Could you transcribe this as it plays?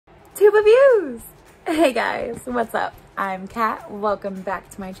Tube of views. Hey guys, what's up? I'm Kat. Welcome back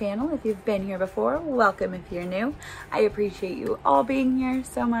to my channel. If you've been here before, welcome if you're new. I appreciate you all being here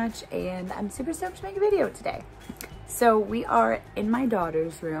so much, and I'm super stoked to make a video today. So we are in my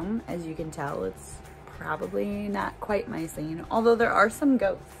daughter's room. As you can tell, it's probably not quite my scene, although there are some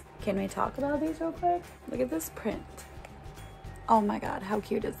ghosts. Can we talk about these real quick? Look at this print. Oh my god, how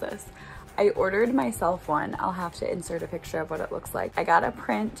cute is this? I ordered myself one. I'll have to insert a picture of what it looks like. I got a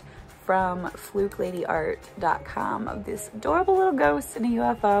print from flukeladyart.com of this adorable little ghost in a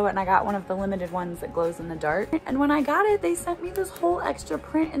UFO, and I got one of the limited ones that glows in the dark. And when I got it, they sent me this whole extra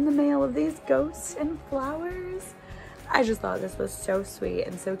print in the mail of these ghosts and flowers. I just thought this was so sweet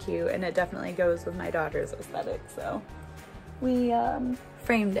and so cute, and it definitely goes with my daughter's aesthetic, so we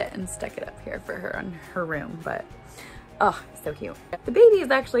framed it and stuck it up here for her in her room. But oh, so cute. The baby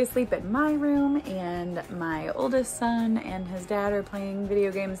is actually asleep in my room, and my oldest son and his dad are playing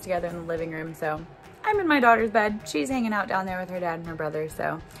video games together in the living room. So I'm in my daughter's bed. She's hanging out down there with her dad and her brother.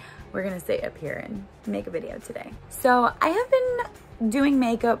 So we're gonna stay up here and make a video today. So I have been doing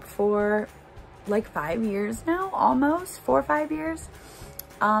makeup for like 5 years now, almost 4 or 5 years.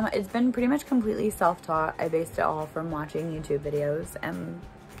 It's been pretty much completely self-taught. I based it all from watching YouTube videos and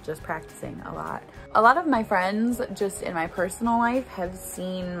just practicing a lot. A lot of my friends just in my personal life have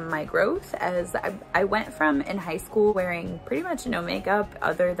seen my growth, as I went from in high school wearing pretty much no makeup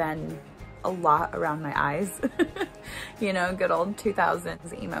other than a lot around my eyes, you know, good old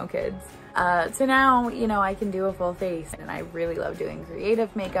 2000s emo kids, to now, you know, I can do a full face, and I really love doing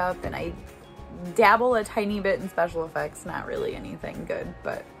creative makeup, and I dabble a tiny bit in special effects, not really anything good,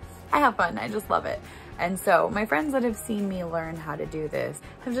 but I have fun. I just love it. And so my friends that have seen me learn how to do this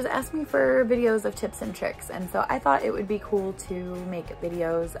have just asked me for videos of tips and tricks. And so I thought it would be cool to make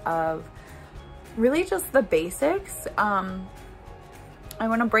videos of really just the basics. I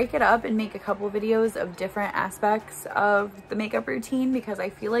want to break it up and make a couple videos of different aspects of the makeup routine, because I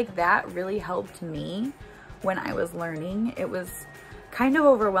feel like that really helped me when I was learning. It was kind of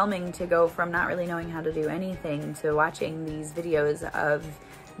overwhelming to go from not really knowing how to do anything to watching these videos of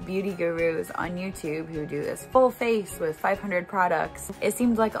beauty gurus on YouTube who do this full face with 500 products. It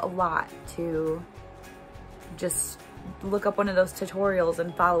seemed like a lot to just look up one of those tutorials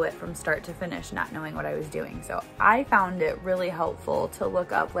and follow it from start to finish, not knowing what I was doing. So I found it really helpful to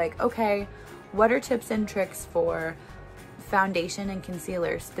look up, like, okay, what are tips and tricks for foundation and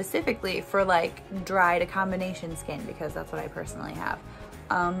concealer, specifically for like dry to combination skin, because that's what I personally have.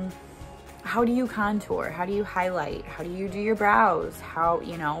 How do you contour? How do you highlight? How do you do your brows? How,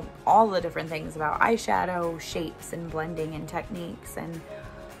 you know, all the different things about eyeshadow shapes and blending and techniques, and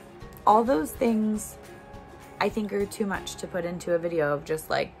all those things I think are too much to put into a video of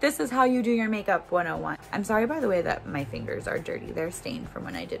just like, this is how you do your makeup 101. I'm sorry, by the way, that my fingers are dirty. They're stained from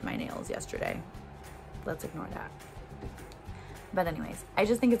when I did my nails yesterday. Let's ignore that. But anyways, I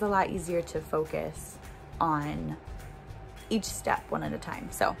just think it's a lot easier to focus on each step one at a time.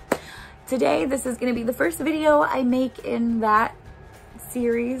 So today, this is gonna be the first video I make in that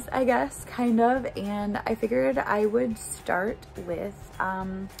series, I guess, kind of, and I figured I would start with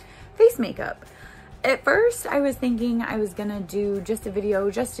face makeup. At first, I was thinking I was gonna do just a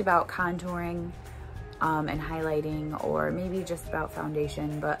video just about contouring and highlighting, or maybe just about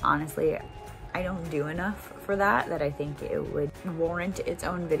foundation, but honestly, I don't do enough for that I think it would warrant its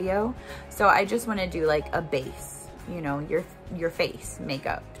own video. So I just wanna do like a base, you know, your face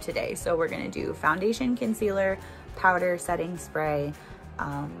makeup today. So we're gonna do foundation, concealer, powder, setting spray,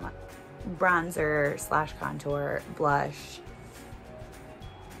 bronzer / contour, blush.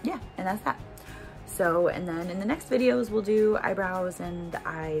 Yeah, and that's that. So, and then in the next videos, we'll do eyebrows and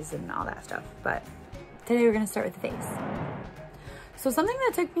eyes and all that stuff. But today we're gonna start with the face. So something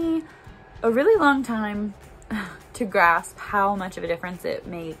that took me a really long time to grasp how much of a difference it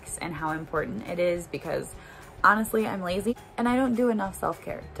makes and how important it is, because honestly, I'm lazy and I don't do enough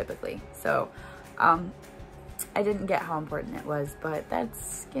self-care typically. So I didn't get how important it was, but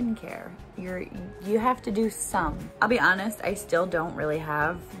that's skincare. You have to do some. I'll be honest, I still don't really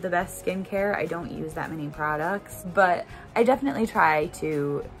have the best skincare. I don't use that many products, but I definitely try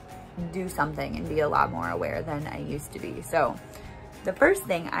to do something and be a lot more aware than I used to be. So the first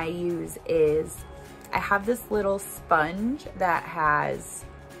thing I use is, I have this little sponge that has,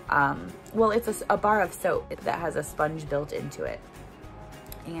 well, it's a bar of soap that has a sponge built into it,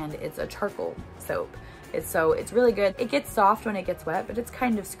 and it's a charcoal soap. It's really good. It gets soft when it gets wet, but it's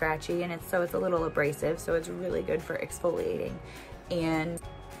kind of scratchy, and it's a little abrasive, so it's really good for exfoliating. And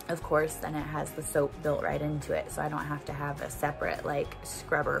of course, then it has the soap built right into it, so I don't have to have a separate like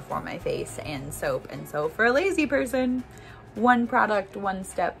scrubber for my face and soap. And so for a lazy person, one product, one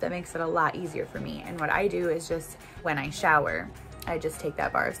step that makes it a lot easier for me. And what I do is just when I shower, I just take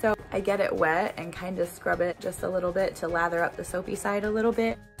that bar. So I get it wet and kind of scrub it just a little bit to lather up the soapy side a little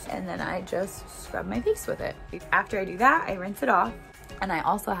bit. And then I just scrub my face with it. After I do that, I rinse it off. And I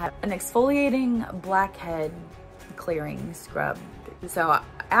also have an exfoliating blackhead clearing scrub. So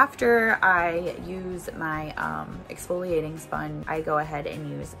after I use my exfoliating sponge, I go ahead and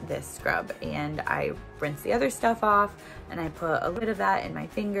use this scrub, and I rinse the other stuff off, and I put a bit of that in my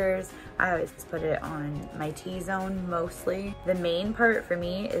fingers. I always put it on my T-zone mostly. The main part for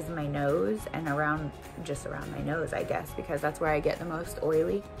me is my nose, and just around my nose, I guess, because that's where I get the most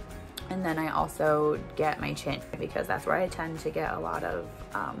oily. And then I also get my chin, because that's where I tend to get a lot of,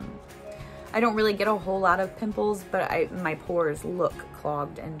 I don't really get a whole lot of pimples, but my pores look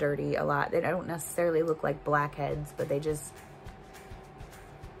clogged and dirty a lot. They don't necessarily look like blackheads, but they just,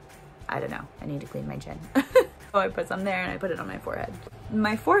 I don't know. I need to clean my chin. So I put some there and I put it on my forehead.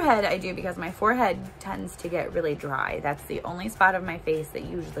 My forehead I do because my forehead tends to get really dry. That's the only spot of my face that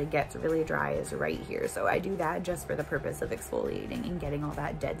usually gets really dry is right here. So I do that just for the purpose of exfoliating and getting all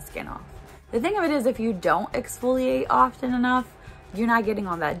that dead skin off. The thing of it is, if you don't exfoliate often enough, you're not getting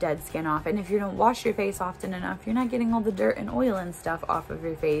all that dead skin off. And if you don't wash your face often enough, you're not getting all the dirt and oil and stuff off of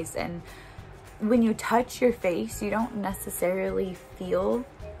your face. And when you touch your face, you don't necessarily feel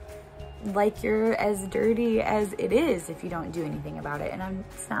like you're as dirty as it is if you don't do anything about it. And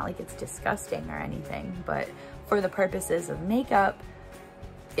it's not like it's disgusting or anything, but for the purposes of makeup,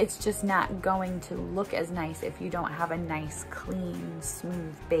 it's just not going to look as nice if you don't have a nice, clean,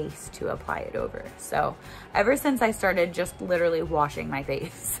 smooth base to apply it over. So ever since I started just literally washing my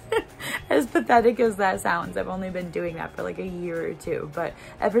face, as pathetic as that sounds, I've only been doing that for like a year or two, but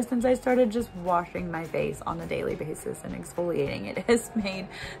ever since I started just washing my face on a daily basis and exfoliating, it has made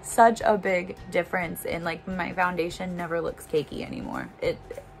such a big difference in, like, my foundation never looks cakey anymore.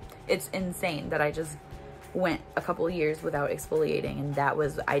 It's insane that I just went a couple years without exfoliating, and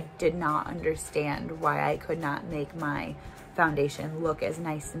I did not understand why I could not make my foundation look as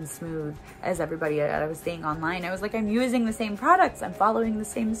nice and smooth as everybody that I was seeing online. I was like, I'm using the same products, I'm following the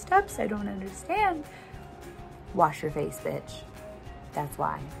same steps, I don't understand. Wash your face, bitch. That's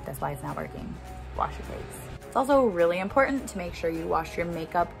why it's not working. Wash your face. It's also really important to make sure you wash your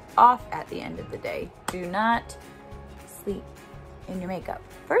makeup off at the end of the day. Do not sleep in your makeup.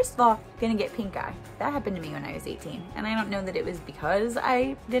 First of all, gonna get pink eye. That happened to me when I was 18. And I don't know that it was because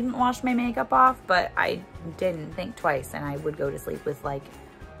I didn't wash my makeup off, but I didn't think twice, and I would go to sleep with like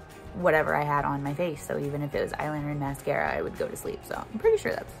whatever I had on my face. So even if it was eyeliner and mascara, I would go to sleep. So I'm pretty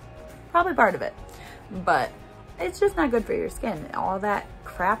sure that's probably part of it. But it's just not good for your skin. All that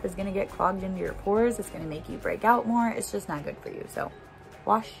crap is gonna get clogged into your pores. It's gonna make you break out more. It's just not good for you. So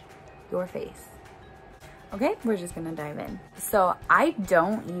wash your face. Okay, we're just gonna dive in. So I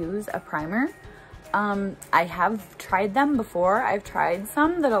don't use a primer. I have tried them before. I've tried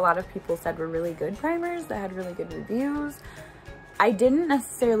some that a lot of people said were really good primers that had really good reviews. I didn't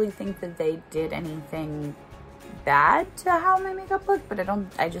necessarily think that they did anything bad to how my makeup looked, but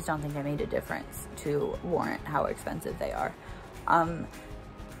I just don't think I made a difference to warrant how expensive they are.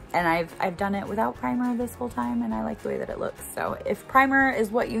 And I've done it without primer this whole time, and I like the way that it looks. So if primer is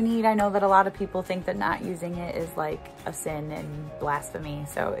what you need, I know that a lot of people think that not using it is like a sin and blasphemy.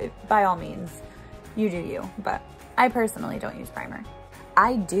 So by all means, you do you, but I personally don't use primer.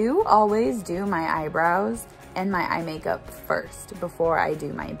 I do always do my eyebrows and my eye makeup first before I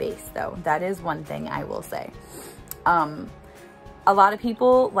do my base though. That is one thing I will say. A lot of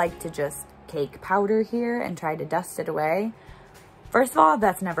people like to just cake powder here and try to dust it away. First of all,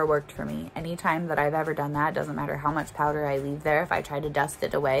 that's never worked for me. Anytime that I've ever done that, doesn't matter how much powder I leave there, if I try to dust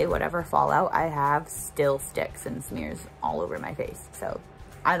it away, whatever fallout I have still sticks and smears all over my face. So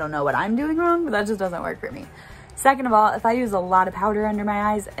I don't know what I'm doing wrong, but that just doesn't work for me. Second of all, if I use a lot of powder under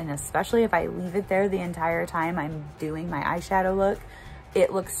my eyes, and especially if I leave it there the entire time I'm doing my eyeshadow look,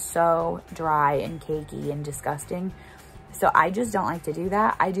 it looks so dry and cakey and disgusting. So I just don't like to do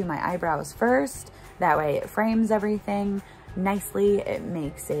that. I do my eyebrows first. That way it frames everything nicely. It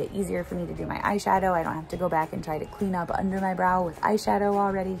makes it easier for me to do my eyeshadow. I don't have to go back and try to clean up under my brow with eyeshadow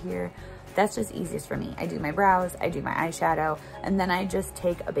already here. That's just easiest for me. I do my brows, I do my eyeshadow, and then I just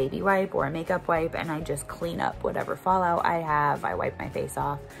take a baby wipe or a makeup wipe and I just clean up whatever fallout I have. I wipe my face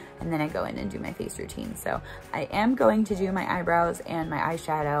off, and then I go in and do my face routine. So I am going to do my eyebrows and my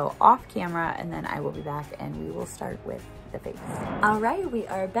eyeshadow off camera, and then I will be back and we will start with the face. All right, we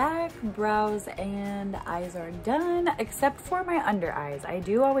are back. Brows and eyes are done, except for my under eyes. I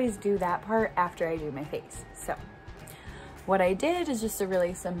do always do that part after I do my face. So what I did is just a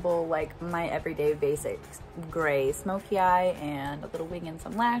really simple, like my everyday basics, gray smoky eye and a little wing and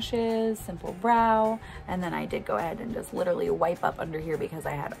some lashes, simple brow. And then I did go ahead and just literally wipe up under here because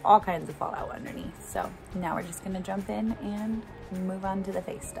I had all kinds of fallout underneath. So now we're just gonna jump in and move on to the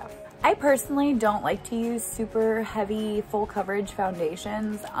face stuff. I personally don't like to use super heavy full coverage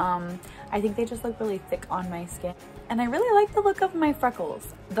foundations. I think they just look really thick on my skin. And I really like the look of my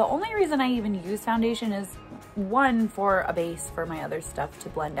freckles. The only reason I even use foundation is one, for a base for my other stuff to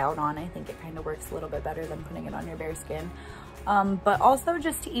blend out on. I think it kind of works a little bit better than putting it on your bare skin. But also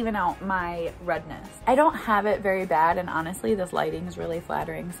just to even out my redness. I don't have it very bad, and honestly this lighting is really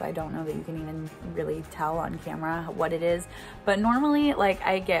flattering, so I don't know that you can even really tell on camera what it is. But normally, like,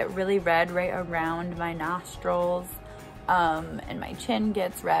 I get really red right around my nostrils, and my chin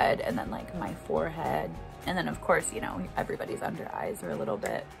gets red, and then like my forehead. And then of course, you know, everybody's under eyes are a little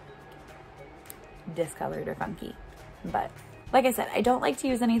bit discolored or funky. But like I said, I don't like to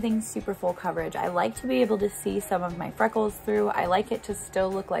use anything super full coverage. I like to be able to see some of my freckles through. I like it to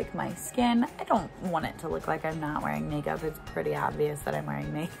still look like my skin. I don't want it to look like I'm not wearing makeup. It's pretty obvious that I'm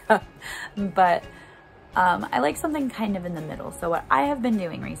wearing makeup. But I like something kind of in the middle. So what I have been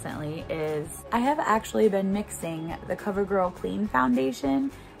doing recently is I have actually been mixing the CoverGirl Clean Foundation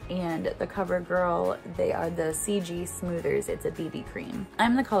and the CoverGirl, they are the CG Smoothers. It's a BB cream.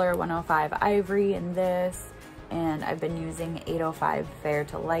 I'm the color 105 Ivory in this, and I've been using 805 Fair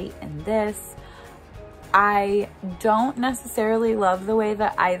to Light in this. I don't necessarily love the way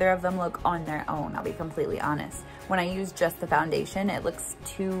that either of them look on their own, I'll be completely honest. When I use just the foundation, it looks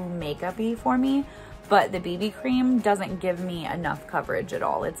too makeup-y for me, but the BB cream doesn't give me enough coverage at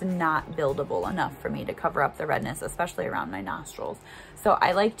all. It's not buildable enough for me to cover up the redness, especially around my nostrils. So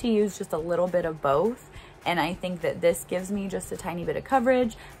I like to use just a little bit of both, and I think that this gives me just a tiny bit of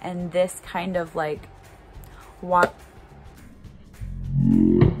coverage, and this kind of like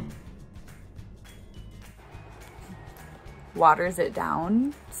waters it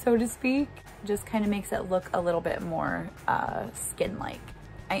down, so to speak. Just kind of makes it look a little bit more skin-like.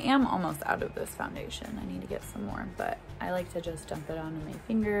 I am almost out of this foundation. I need to get some more, but I like to just dump it onto my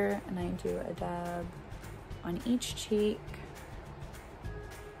finger, and I do a dab on each cheek,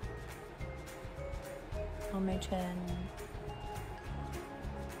 on my chin,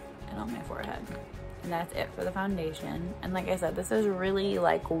 and on my forehead. And that's it for the foundation. And like I said, this is really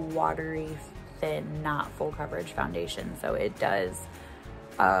like watery, thin, not full coverage foundation. So it does,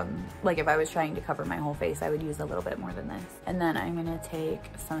 like if I was trying to cover my whole face, I would use a little bit more than this. And then I'm gonna take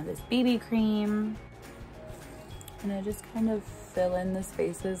some of this BB cream, and I just kind of fill in the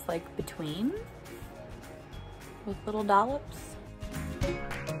spaces like between with little dollops.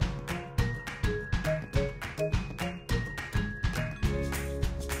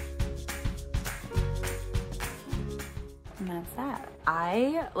 And that's that.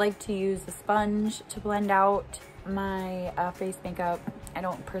 I like to use a sponge to blend out my face makeup. I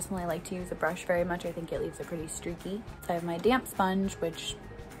don't personally like to use a brush very much. I think it leaves it pretty streaky. So I have my damp sponge, which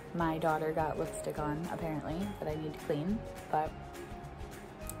my daughter got lipstick on apparently that I need to clean, but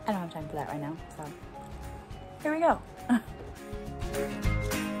I don't have time for that right now. So here we go.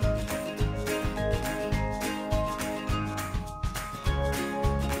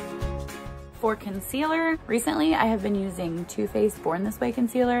 For concealer, recently I have been using Too Faced Born This Way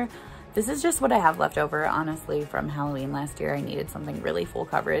concealer. This is just what I have left over, honestly, from Halloween last year. I needed something really full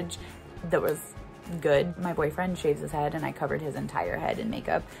coverage that was good. My boyfriend shaves his head, and I covered his entire head in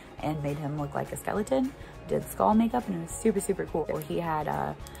makeup and made him look like a skeleton. Did skull makeup, and it was super, super cool. He had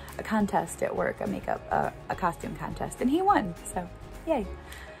a contest at work, a costume contest, and he won, so yay.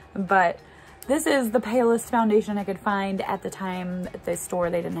 But this is the palest foundation I could find at the time. At the store,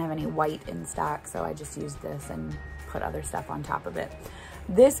 they didn't have any white in stock, so I just used this and put other stuff on top of it.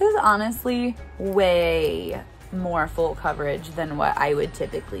 This is honestly way more full coverage than what I would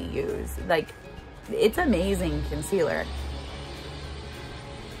typically use. Like, it's amazing concealer.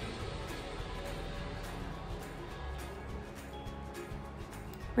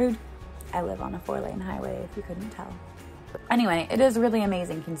 Rude. I live on a 4-lane highway, if you couldn't tell. Anyway, it is really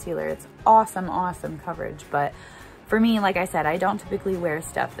amazing concealer. It's awesome, awesome coverage. But for me, like I said, I don't typically wear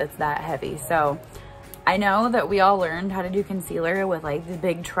stuff that's that heavy. So I know that we all learned how to do concealer with like the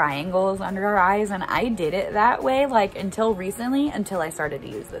big triangles under our eyes, and I did it that way like until recently, until I started to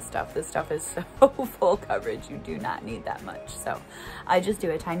use this stuff. This stuff is so full coverage, you do not need that much. So I just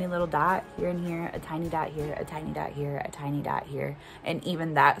do a tiny little dot here and here, a tiny dot here, a tiny dot here, a tiny dot here. And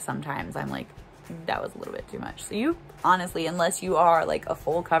even that sometimes I'm like, that was a little bit too much. So you honestly, unless you are like a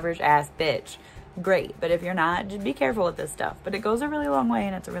full coverage ass bitch, great. But if you're not, just be careful with this stuff. But it goes a really long way,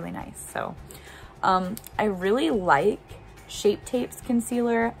 and it's really nice. So I really like Shape Tapes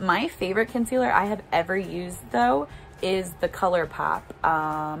concealer. My favorite concealer I have ever used though is the ColourPop.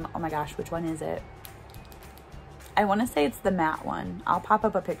 Oh my gosh, which one is it? I want to say it's the matte one. I'll pop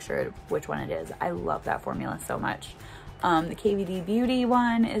up a picture of which one it is. I love that formula so much. The KVD Beauty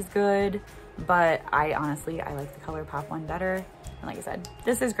one is good, but I like the ColourPop one better. And like I said,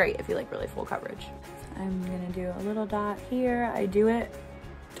 this is great if you like really full coverage. I'm gonna do a little dot here. I do it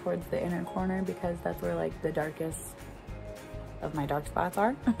towards the inner corner because that's where like the darkest of my dark spots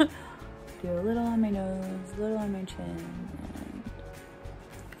are. Do a little on my nose, a little on my chin, and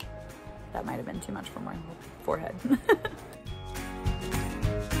that might have been too much for my forehead.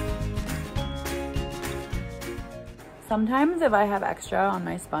 Sometimes if I have extra on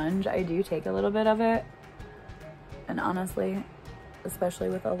my sponge, I do take a little bit of it. And honestly, especially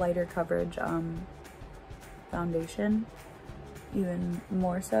with a lighter coverage foundation, even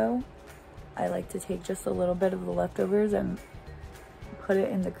more so, I like to take just a little bit of the leftovers and put it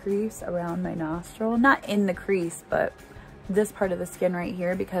in the crease around my nostril. Not in the crease, but this part of the skin right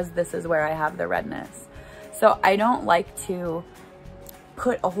here, because this is where I have the redness. So I don't like to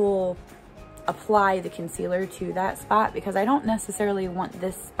apply the concealer to that spot because I don't necessarily want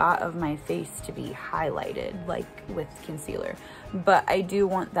this spot of my face to be highlighted like with concealer. But I do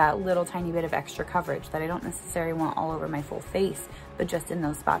want that little tiny bit of extra coverage that I don't necessarily want all over my full face, but just in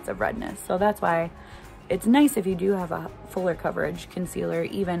those spots of redness. So that's why it's nice if you do have a fuller coverage concealer,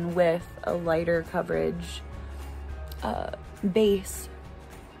 even with a lighter coverage base.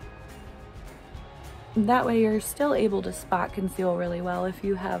 That way you're still able to spot conceal really well if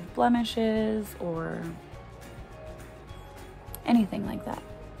you have blemishes or anything like that.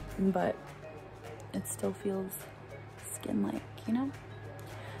 But it still feels skin-like, you know?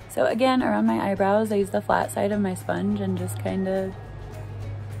 So again, around my eyebrows, I use the flat side of my sponge and just kind of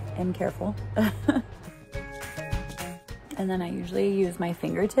am careful. And then I usually use my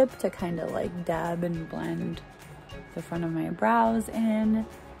fingertip to kind of like dab and blend the front of my brows in.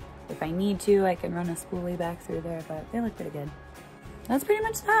 If I need to, I can run a spoolie back through there, but they look pretty good. That's pretty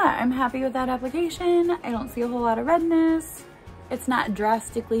much that. I'm happy with that application. I don't see a whole lot of redness. It's not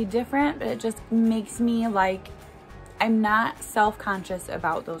drastically different, but it just makes me like, I'm not self-conscious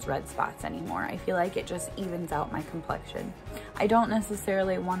about those red spots anymore. I feel like it just evens out my complexion. I don't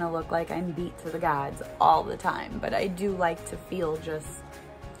necessarily want to look like I'm beat to the gods all the time, but I do like to feel just,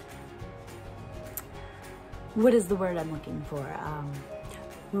 what is the word I'm looking for?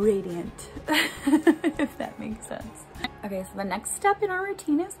 Radiant, if that makes sense. Okay, so the next step in our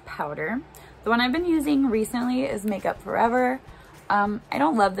routine is powder. The one I've been using recently is Makeup Forever. I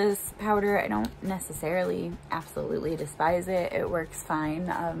don't love this powder. I don't necessarily absolutely despise it. It works fine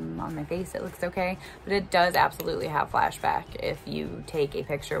on my face. It looks okay, but it does absolutely have flashback if you take a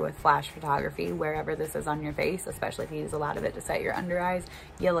picture with flash photography wherever this is on your face, especially if you use a lot of it to set your under eyes,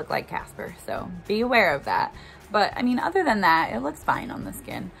 you look like Casper. So be aware of that. But I mean, other than that, it looks fine on the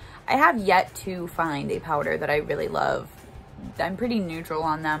skin. I have yet to find a powder that I really love. I'm pretty neutral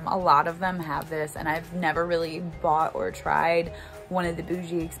on them. A lot of them have this, and I've never really bought or tried one of the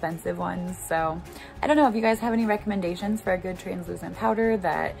bougie expensive ones. So I don't know if you guys have any recommendations for a good translucent powder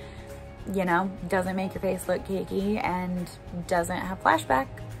that, you know, doesn't make your face look cakey and doesn't have flashback.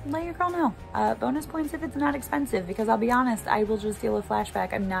 Let your girl know. Bonus points if it's not expensive, because I'll be honest, I will just deal with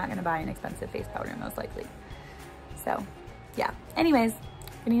flashback. I'm not gonna buy an expensive face powder most likely. So yeah, anyways,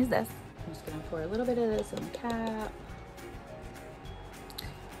 I'm gonna use this. I'm just gonna pour a little bit of this in the cap.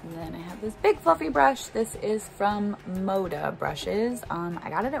 And then I have this big fluffy brush. This is from Moda brushes. I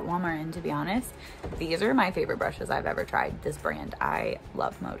got it at Walmart, and to be honest, these are my favorite brushes I've ever tried. This brand, I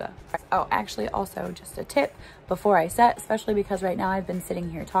love Moda. Oh, actually also just a tip before I set, especially because right now I've been sitting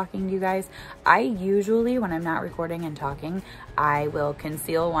here talking to you guys. I usually, when I'm not recording and talking, I will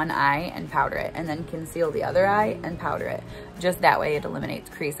conceal one eye and powder it, and then conceal the other eye and powder it. Just that way it eliminates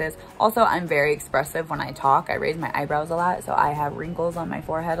creases. Also, I'm very expressive when I talk. I raise my eyebrows a lot, so I have wrinkles on my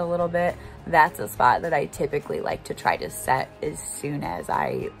forehead a little bit. That's a spot that I typically like to try to set as soon as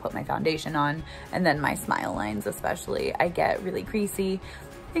I put my foundation on. And then my smile lines especially, I get really creasy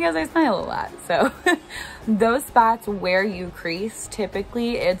because I smile a lot. So those spots where you crease,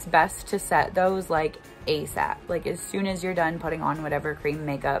 typically it's best to set those like ASAP. Like as soon as you're done putting on whatever cream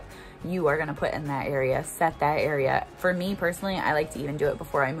makeup you are gonna put in that area, set that area. For me personally, I like to even do it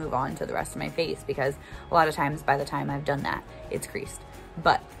before I move on to the rest of my face, because a lot of times by the time I've done that, it's creased.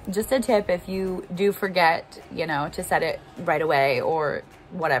 But just a tip, if you do forget, you know, to set it right away or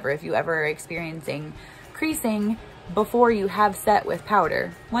whatever, if you ever are experiencing creasing before you have set with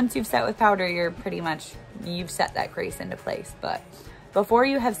powder. Once you've set with powder, you're pretty much, you've set that crease into place. But before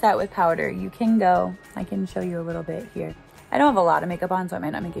you have set with powder, you can go, I can show you a little bit here. I don't have a lot of makeup on, so it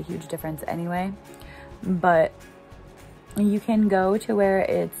might not make a huge difference anyway. But you can go to where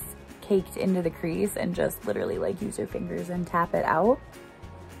it's caked into the crease and just literally like use your fingers and tap it out.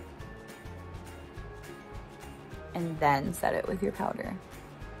 And then set it with your powder.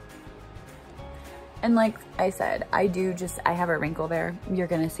 And like I said, I have a wrinkle there. You're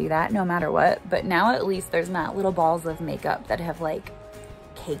gonna see that no matter what. But now at least there's not little balls of makeup that have like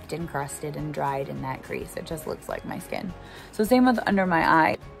caked and crusted and dried in that crease. It just looks like my skin. So same with under my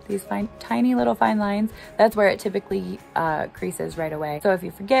eye. These tiny little fine lines, that's where it typically creases right away. So if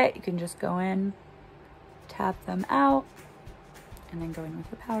you forget, you can just go in, tap them out, and then go in with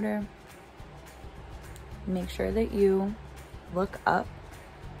the powder. Make sure that you look up,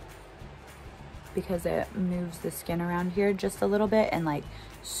 because it moves the skin around here just a little bit and like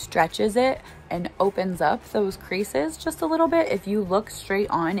stretches it and opens up those creases just a little bit. If you look straight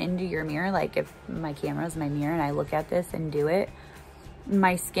on into your mirror, like if my camera is my mirror and I look at this and do it,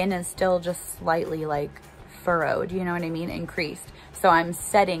 my skin is still just slightly like furrowed, you know what I mean, and creased. So I'm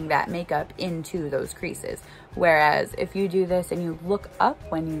setting that makeup into those creases. Whereas if you do this and you look up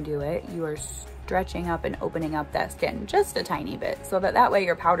when you do it, you are stretching up and opening up that skin just a tiny bit, so that way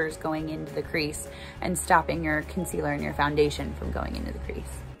your powder is going into the crease and stopping your concealer and your foundation from going into the crease.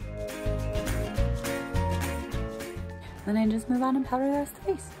 Then I just move on and powder the rest of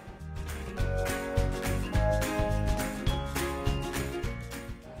the face.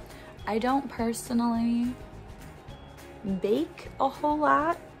 I don't personally bake a whole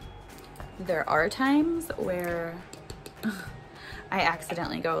lot. There are times where I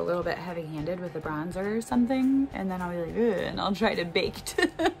accidentally go a little bit heavy-handed with a bronzer or something, and then I'll be like, ugh, and I'll try to bake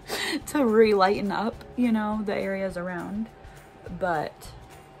to re-lighten up, you know, the areas around. But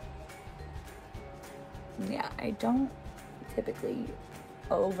yeah, I don't typically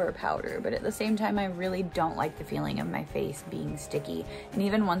over powder, but at the same time, I really don't like the feeling of my face being sticky. And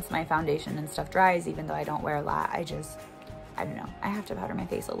even once my foundation and stuff dries, even though I don't wear a lot, I don't know, I have to powder my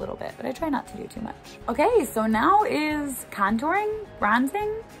face a little bit, but I try not to do too much. Okay, so now is contouring, bronzing,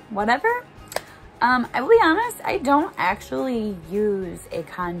 whatever. I will be honest, I don't actually use a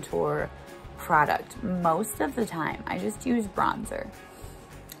contour product most of the time. I just use bronzer.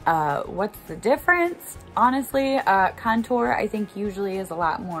 What's the difference? Honestly, contour I think usually is a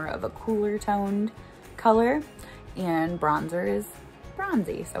lot more of a cooler toned color, and bronzer is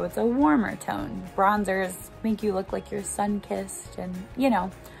bronzy, so it's a warmer tone. Bronzers make you look like you're sun-kissed, and you know.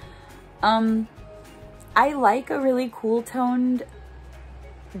 I like a really cool toned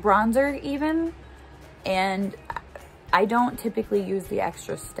bronzer even, and I don't typically use the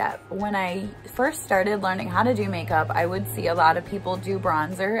extra step. When I first started learning how to do makeup, I would see a lot of people do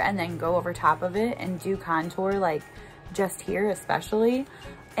bronzer and then go over top of it and do contour, like just here especially.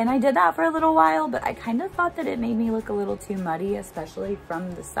 And I did that for a little while, but I kind of thought that it made me look a little too muddy, especially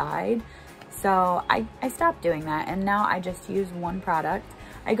from the side. So I stopped doing that, and now I just use one product.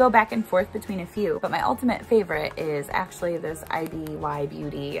 I go back and forth between a few, but my ultimate favorite is actually this IBY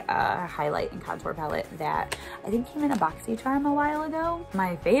Beauty highlight and contour palette that I think came in a BoxyCharm a while ago.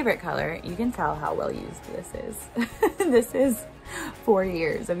 My favorite color, you can tell how well used this is. This is 4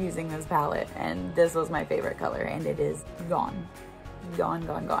 years of using this palette, and this was my favorite color, and it is gone. Gone,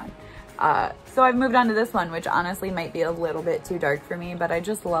 gone, gone. So I've moved on to this one, which honestly might be a little bit too dark for me, but I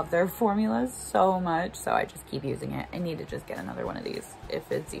just love their formulas so much, so I just keep using it. I need to just get another one of these,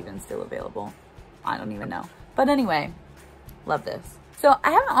 if it's even still available. I don't even know. But anyway, love this. So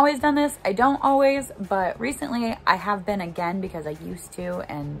I haven't always done this. I don't always, but recently I have been again because I used to,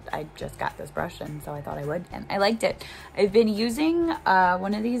 and I just got this brush, and so I thought I would, and I liked it. I've been using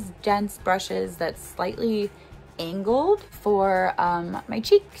one of these dense brushes that's slightly angled for my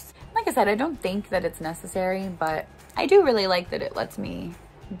cheeks. Like I said, I don't think that it's necessary, but I do really like that it lets me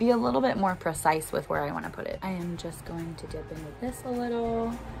be a little bit more precise with where I want to put it. I am just going to dip into this a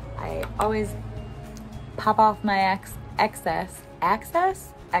little. I always pop off my excess. I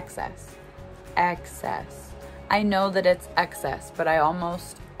know that it's excess, but I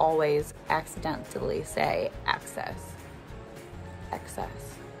almost always accidentally say excess.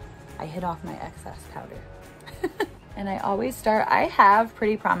 I hit off my excess powder. And I always start, I have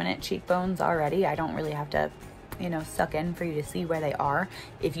pretty prominent cheekbones already. I don't really have to, you know, suck in for you to see where they are.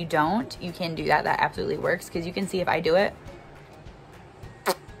 If you don't, you can do that. That absolutely works, because you can see if I do it,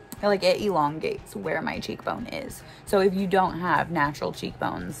 like it elongates where my cheekbone is. So if you don't have natural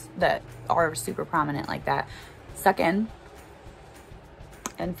cheekbones that are super prominent like that, suck in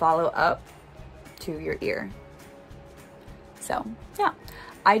and follow up to your ear. So yeah,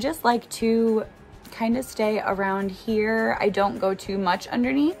 I just like to kind of stay around here. I don't go too much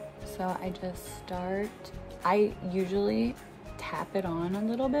underneath. So I just start I usually tap it on a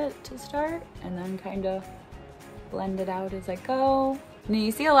little bit to start and then kind of blend it out as I go. Now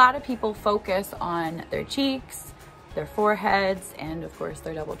you see a lot of people focus on their cheeks, their foreheads, and of course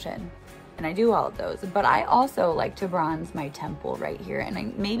their double chin. And I do all of those, but I also like to bronze my temple right here.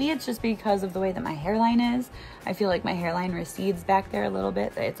 And maybe it's just because of the way that my hairline is. I feel like my hairline recedes back there a little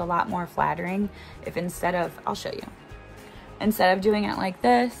bit. It's a lot more flattering if instead of, I'll show you. Instead of doing it like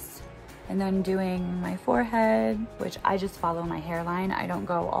this and then doing my forehead, which I just follow my hairline. I don't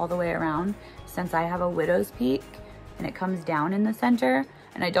go all the way around since I have a widow's peak and it comes down in the center.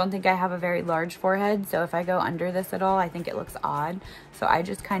 And I don't think I have a very large forehead, so if I go under this at all, I think it looks odd. So I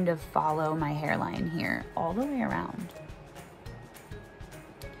just kind of follow my hairline here all the way around.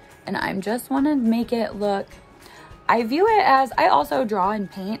 And I just want to make it look, I view it as, I also draw and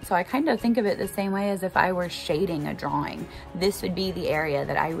paint, so I kind of think of it the same way as if I were shading a drawing. This would be the area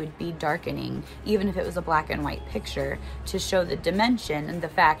that I would be darkening, even if it was a black and white picture, to show the dimension and the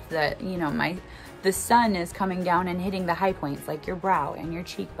fact that, you know, the sun is coming down and hitting the high points like your brow and your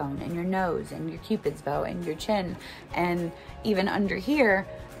cheekbone and your nose and your cupid's bow and your chin and even under here,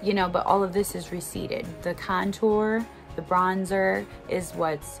 you know, but all of this is receded. The contour, the bronzer is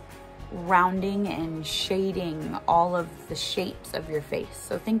what's rounding and shading all of the shapes of your face.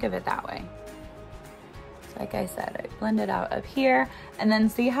 So think of it that way. So like I said, I blend it out up here and then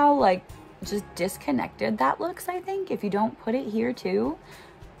see how like just disconnected that looks, I think, if you don't put it here too.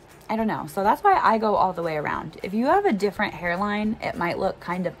 I don't know. So that's why I go all the way around. If you have a different hairline, it might look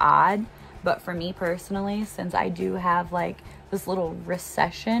kind of odd. But for me personally, since I do have like this little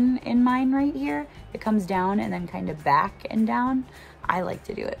recession in mine right here, it comes down and then kind of back and down. I like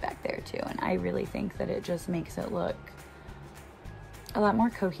to do it back there too. And I really think that it just makes it look a lot more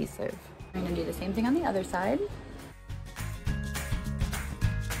cohesive. I'm gonna do the same thing on the other side.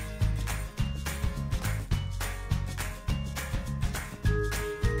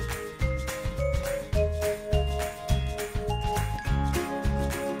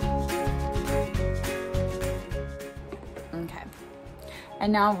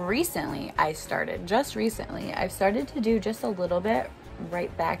 And now recently, I've started to do just a little bit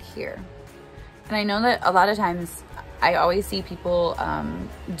right back here. And I know that a lot of times I always see people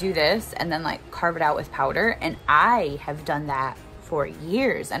do this and then like carve it out with powder. And I have done that for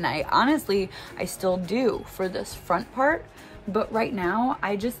years. And I honestly, I still do for this front part. But right now,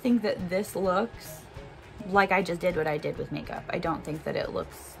 I just think that this looks like I just did what I did with makeup. I don't think that it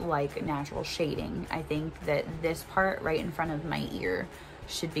looks like natural shading. I think that this part right in front of my ear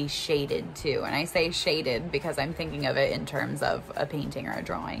should be shaded too. And I say shaded because I'm thinking of it in terms of a painting or a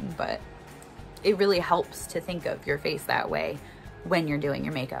drawing, but it really helps to think of your face that way when you're doing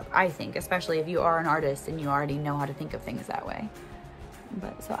your makeup, I think, especially if you are an artist and you already know how to think of things that way.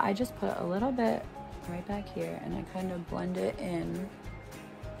 But so I just put a little bit right back here and I kind of blend it in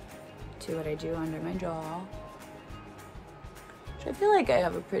to what I do under my jaw. Which I feel like I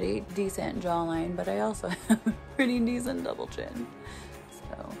have a pretty decent jawline, but I also have a pretty decent double chin.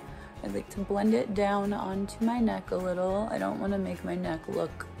 So I like to blend it down onto my neck a little. I don't want to make my neck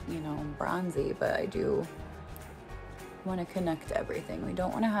look, you know, bronzy, but I do want to connect everything. We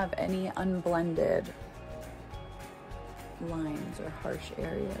don't want to have any unblended lines or harsh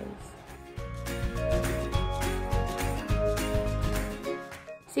areas.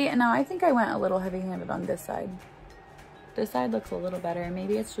 See, and now I think I went a little heavy-handed on this side. This side looks a little better.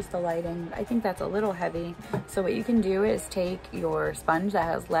 Maybe it's just the lighting. I think that's a little heavy. So what you can do is take your sponge that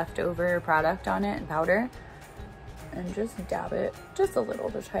has leftover product on it and powder and just dab it just a little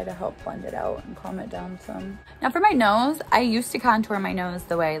to try to help blend it out and calm it down some. Now for my nose, I used to contour my nose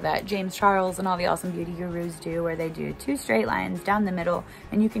the way that James Charles and all the awesome beauty gurus do, where they do 2 straight lines down the middle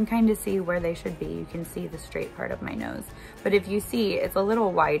and you can kind of see where they should be. You can see the straight part of my nose. But if you see, it's a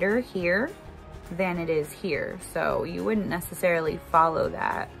little wider here than it is here. So you wouldn't necessarily follow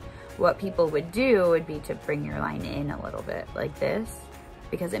that. What people would do would be to bring your line in a little bit like this,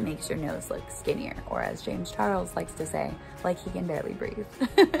 because it makes your nose look skinnier, or as James Charles likes to say, like he can barely breathe.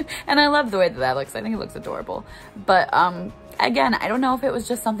 And I love the way that that looks. I think it looks adorable. But again, I don't know if it was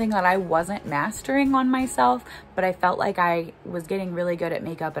just something that I wasn't mastering on myself, but I felt like I was getting really good at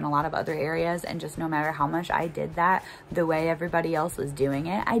makeup in a lot of other areas, and just no matter how much I did that the way everybody else was doing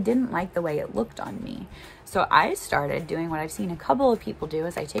it, I didn't like the way it looked on me. So I started doing what I've seen a couple of people do,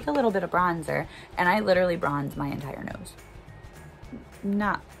 is I take a little bit of bronzer and I literally bronze my entire nose.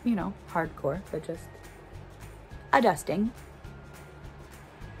 Not, you know, hardcore, but just a dusting.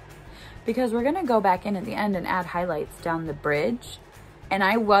 Because we're gonna go back in at the end and add highlights down the bridge. And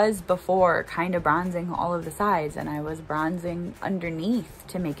I was before kind of bronzing all of the sides, and I was bronzing underneath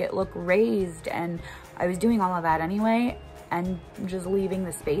to make it look raised, and I was doing all of that anyway and just leaving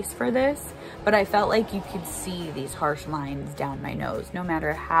the space for this. But I felt like you could see these harsh lines down my nose no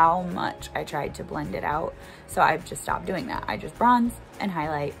matter how much I tried to blend it out. So I've just stopped doing that. I just bronze and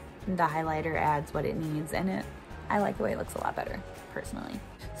highlight. The highlighter adds what it needs, and I like the way it looks a lot better personally.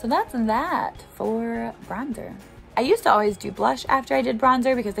 So that's that for bronzer. I used to always do blush after I did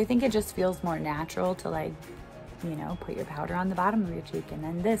bronzer because I think it just feels more natural to, like, you know, put your powder on the bottom of your cheek and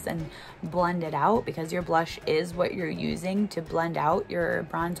then this and blend it out, because your blush is what you're using to blend out your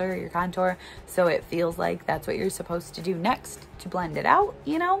bronzer, your contour. So it feels like that's what you're supposed to do next to blend it out,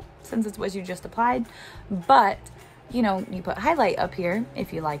 you know, since it's what you just applied. But, you know, you put highlight up here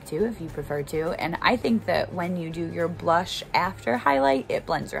if you like to, if you prefer to. And I think that when you do your blush after highlight, it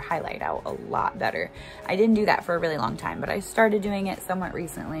blends your highlight out a lot better. I didn't do that for a really long time, but I started doing it somewhat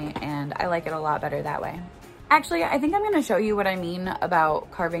recently, and I like it a lot better that way. Actually, I think I'm going to show you what I mean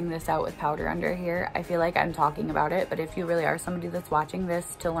about carving this out with powder under here. I feel like I'm talking about it, but if you really are somebody that's watching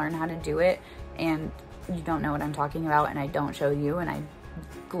this to learn how to do it and you don't know what I'm talking about and I don't show you and I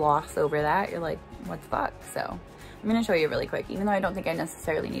gloss over that, you're like, what the fuck? So I'm going to show you really quick, even though I don't think I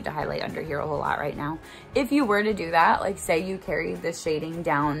necessarily need to highlight under here a whole lot right now. If you were to do that, like say you carried this shading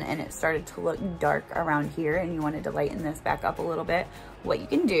down and it started to look dark around here and you wanted to lighten this back up a little bit, what you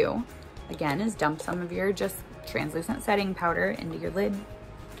can do again is dump some of your just translucent setting powder into your lid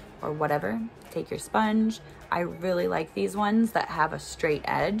or whatever. Take your sponge. I really like these ones that have a straight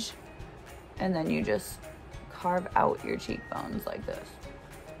edge, and then you just carve out your cheekbones like this.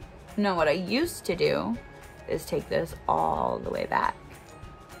 Now what I used to do is take this all the way back,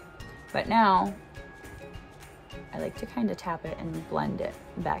 but now I like to kind of tap it and blend it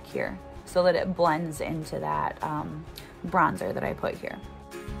back here so that it blends into that bronzer that I put here.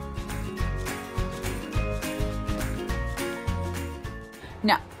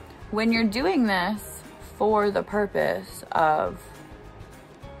 Now, when you're doing this for the purpose of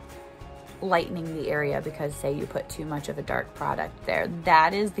lightening the area, because say you put too much of a dark product there,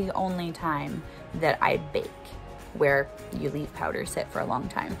 that is the only time that I bake, where you leave powder sit for a long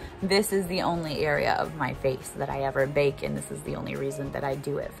time. This is the only area of my face that I ever bake, and this is the only reason that I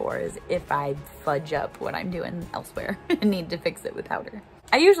do it for, is if I fudge up what I'm doing elsewhere and need to fix it with powder.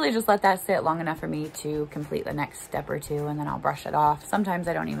 I usually just let that sit long enough for me to complete the next step or two, and then I'll brush it off. Sometimes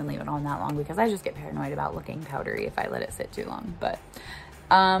I don't even leave it on that long because I just get paranoid about looking powdery if I let it sit too long. But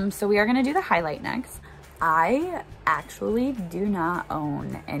so we are going to do the highlight next. I actually do not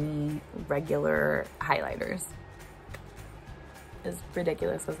own any regular highlighters, as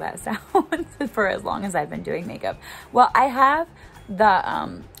ridiculous as that sounds, for as long as I've been doing makeup. Well, I have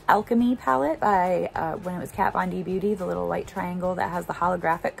the Alchemy palette by when it was Kat Von D Beauty, the little white triangle that has the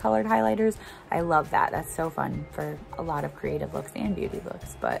holographic colored highlighters. I love that. That's so fun for a lot of creative looks and beauty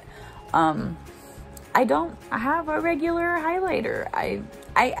looks. But I don't have a regular highlighter. I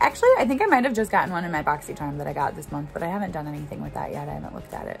think I might have just gotten one in my BoxyCharm that I got this month, but I haven't done anything with that yet. I haven't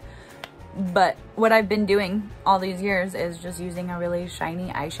looked at it. But what I've been doing all these years is just using a really shiny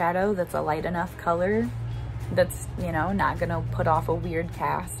eyeshadow that's a light enough color that's, you know, not gonna put off a weird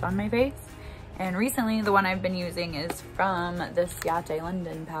cast on my face. And recently the one I've been using is from this Yate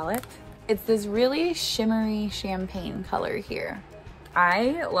London palette. It's this really shimmery champagne color here.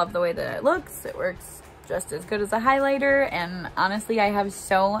 I love the way that it looks. It works just as good as a highlighter, and honestly I have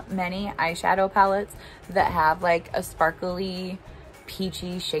so many eyeshadow palettes that have like a sparkly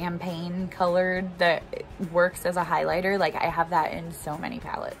peachy champagne colored that works as a highlighter. Like I have that in so many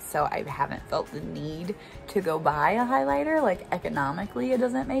palettes, so I haven't felt the need to go buy a highlighter. Like economically it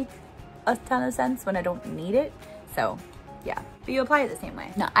doesn't make a ton of sense when I don't need it. So yeah, but you apply it the same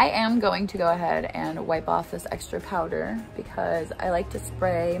way. Now I am going to go ahead and wipe off this extra powder because I like to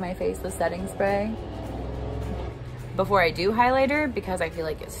spray my face with setting spray before I do highlighter because I feel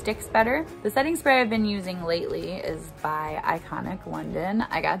like it sticks better. The setting spray I've been using lately is by Iconic London.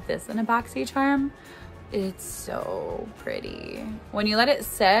 I got this in a BoxyCharm. It's so pretty. When you let it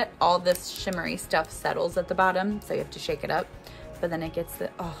set, all this shimmery stuff settles at the bottom, so you have to shake it up, but then it gets the,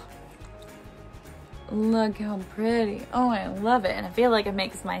 oh, look how pretty. Oh, I love it. And I feel like it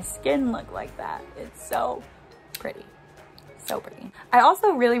makes my skin look like that. It's so pretty. So pretty. I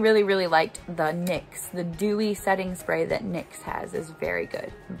also really liked the NYX. The dewy setting spray that NYX has is very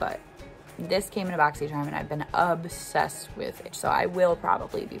good, but this came in a BoxyCharm and I've been obsessed with it. So I will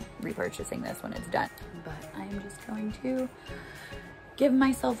probably be repurchasing this when it's done. But I'm just going to give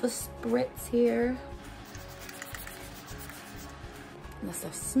myself a spritz here. This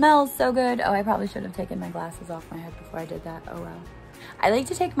stuff smells so good. Oh, I probably should have taken my glasses off my head before I did that. Oh well. I like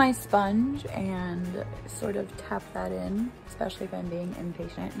to take my sponge and sort of tap that in, especially if I'm being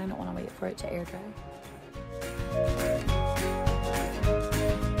impatient and I don't want to wait for it to air dry.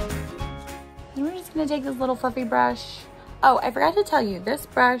 And we're just gonna take this little fluffy brush. Oh, I forgot to tell you, this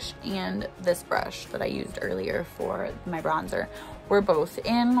brush and this brush that I used earlier for my bronzer were both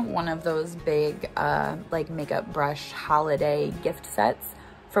in one of those big like makeup brush holiday gift sets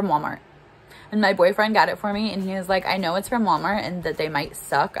from Walmart. And my boyfriend got it for me and he was like, I know it's from Walmart and that they might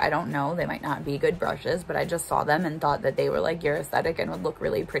suck. I don't know, they might not be good brushes, but I just saw them and thought that they were like your aesthetic and would look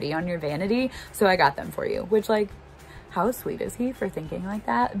really pretty on your vanity. So I got them for you, which, like, how sweet is he for thinking like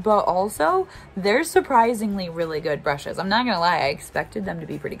that? But also, they're surprisingly really good brushes. I'm not gonna lie, I expected them to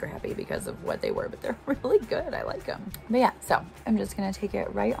be pretty crappy because of what they were, but they're really good. I like them. But yeah, so I'm just gonna take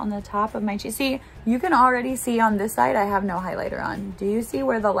it right on the top of my cheek. See, you can already see on this side, I have no highlighter on. Do you see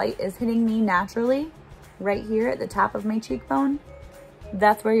where the light is hitting me naturally? Right here at the top of my cheekbone?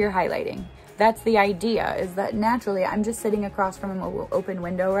 That's where you're highlighting. That's the idea, is that naturally I'm just sitting across from an open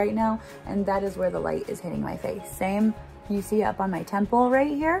window right now, and that is where the light is hitting my face. Same, you see up on my temple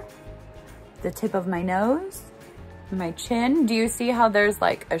right here, the tip of my nose, my chin. Do you see how there's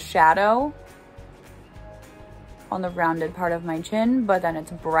like a shadow on the rounded part of my chin, but then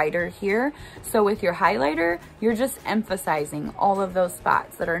it's brighter here? So with your highlighter, you're just emphasizing all of those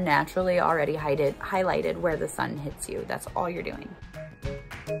spots that are naturally already highlighted where the sun hits you. That's all you're doing.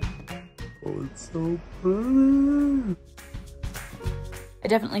 Oh, it's so pretty. I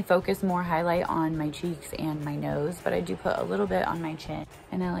definitely focus more highlight on my cheeks and my nose, but I do put a little bit on my chin.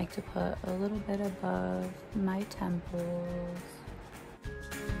 And I like to put a little bit above my temples.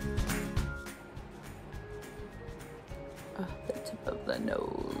 Oh, the tip of the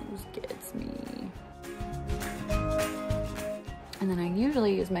nose gets me. And then I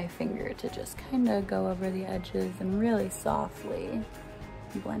usually use my finger to just kind of go over the edges and really softly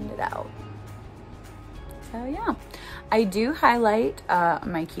blend it out. So yeah, I do highlight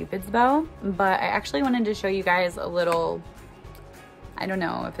my Cupid's bow, but I actually wanted to show you guys a little, I don't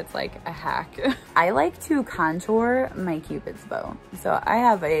know if it's like a hack. I like to contour my Cupid's bow. So I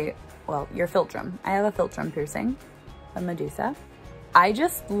have your philtrum. I have a philtrum piercing, a Medusa. I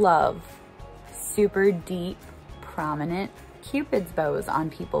just love super deep, prominent Cupid's bows on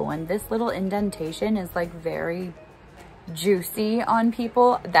people when this little indentation is like very juicy on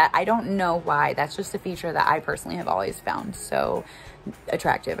people. That I don't know why, that's just a feature that I personally have always found so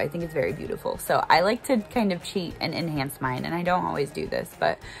attractive. I think it's very beautiful. So I like to kind of cheat and enhance mine, and I don't always do this,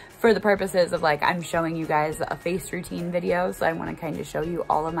 but for the purposes of like, I'm showing you guys a face routine video, so I want to kind of show you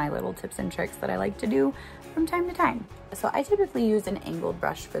all of my little tips and tricks that I like to do from time to time. So I typically use an angled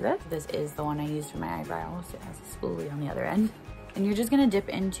brush for this. This is the one I use for my eyebrows. It has a spoolie on the other end. And you're just gonna dip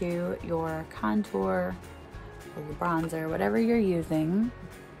into your contour or your bronzer, whatever you're using,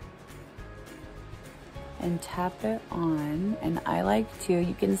 and tap it on. And I like to,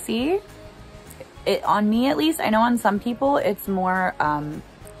 you can see it on me at least. I know on some people it's more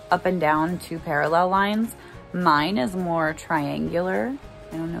up and down two parallel lines. Mine is more triangular.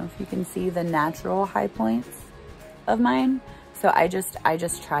 I don't know if you can see the natural high points of mine. So I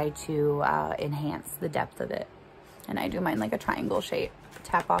just try to enhance the depth of it. And I do mine like a triangle shape.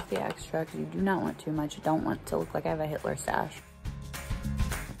 Tap off the extra because you do not want too much. You don't want to look like I have a Hitler stash.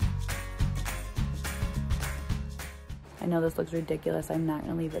 I know this looks ridiculous. I'm not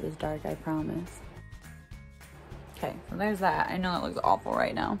gonna leave it as dark, I promise. Okay, so there's that. I know that looks awful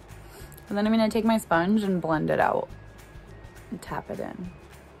right now. And then I'm gonna take my sponge and blend it out and tap it in.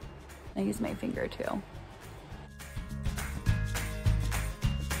 I use my finger too.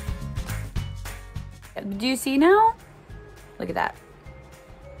 Do you see now? Look at that.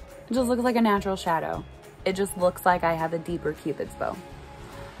 It just looks like a natural shadow. It just looks like I have a deeper Cupid's bow.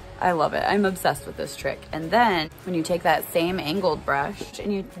 I love it. I'm obsessed with this trick. And then when you take that same angled brush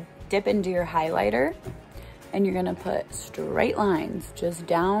and you dip into your highlighter, and you're gonna put straight lines just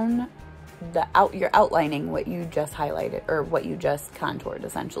down you're outlining what you just highlighted, or what you just contoured,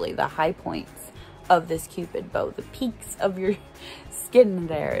 essentially. The high points of this Cupid bow, the peaks of your skin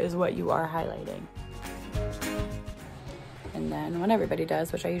there is what you are highlighting. And then what everybody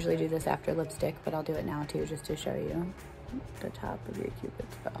does, which I usually do this after lipstick, but I'll do it now too, just to show you the top of your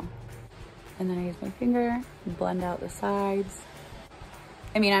Cupid's bow. And then I use my finger and blend out the sides.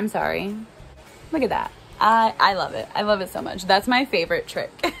 I mean, I'm sorry. Look at that. I love it. I love it so much. That's my favorite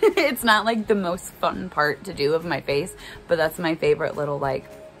trick. It's not like the most fun part to do of my face, but that's my favorite little, like,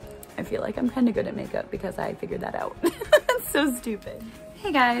 I feel like I'm kind of good at makeup because I figured that out. That's so stupid.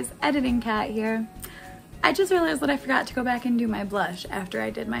 Hey guys, Editing Cat here. I just realized that I forgot to go back and do my blush after I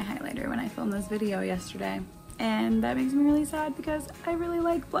did my highlighter when I filmed this video yesterday. and that makes me really sad because I really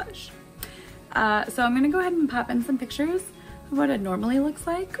like blush. So I'm gonna go ahead and pop in some pictures of what it normally looks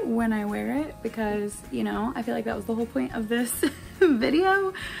like when I wear it, because, you know, I feel like that was the whole point of this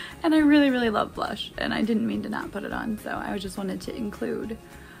video, and I really love blush, and I didn't mean to not put it on, so I just wanted to include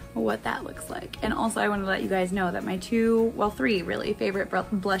what that looks like. And also I wanted to let you guys know that my three really favorite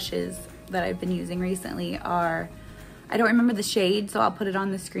blushes that I've been using recently are, I don't remember the shade, so I'll put it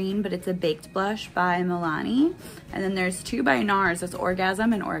on the screen, but it's a baked blush by Milani, and then there's two by NARS. It's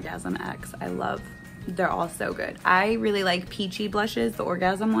Orgasm and Orgasm X. They're all so good. I really like peachy blushes. The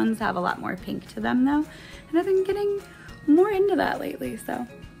Orgasm ones have a lot more pink to them though, and I've been getting more into that lately, so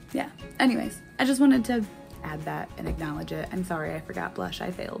yeah. Anyways, I just wanted to add that and acknowledge it. I'm sorry I forgot blush,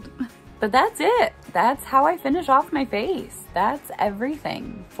 I failed. But that's it. That's how I finish off my face. That's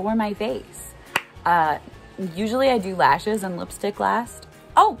everything for my face. Usually I do lashes and lipstick last.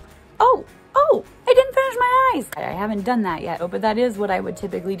 Oh, I didn't finish my eyes. I haven't done that yet, but that is what I would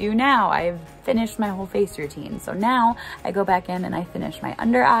typically do now. I've finished my whole face routine. So now I go back in and I finish my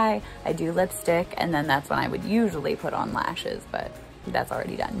under eye, I do lipstick, and then that's when I would usually put on lashes, but that's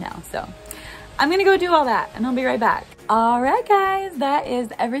already done now. So I'm gonna go do all that and I'll be right back. All right, guys, that is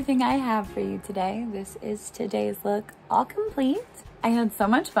everything I have for you today. This is today's look all complete. I had so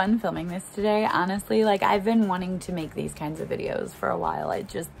much fun filming this today. Honestly, like, I've been wanting to make these kinds of videos for a while.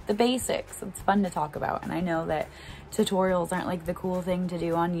 The basics, it's fun to talk about. And I know that tutorials aren't like the cool thing to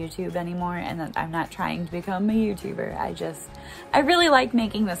do on YouTube anymore, and that I'm not trying to become a YouTuber. I really like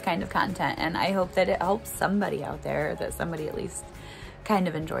making this kind of content, and I hope that it helps somebody out there, that somebody at least kind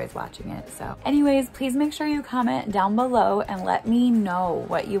of enjoys watching it. So anyways, please make sure you comment down below and let me know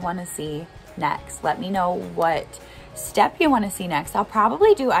what you want to see next. Let me know what step you want to see next. I'll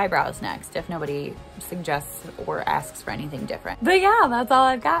probably do eyebrows next if nobody suggests or asks for anything different. But yeah, that's all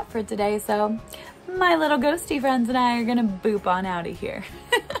I've got for today. So my little ghosty friends and I are gonna boop on out of here.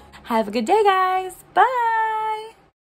 Have a good day, guys. Bye.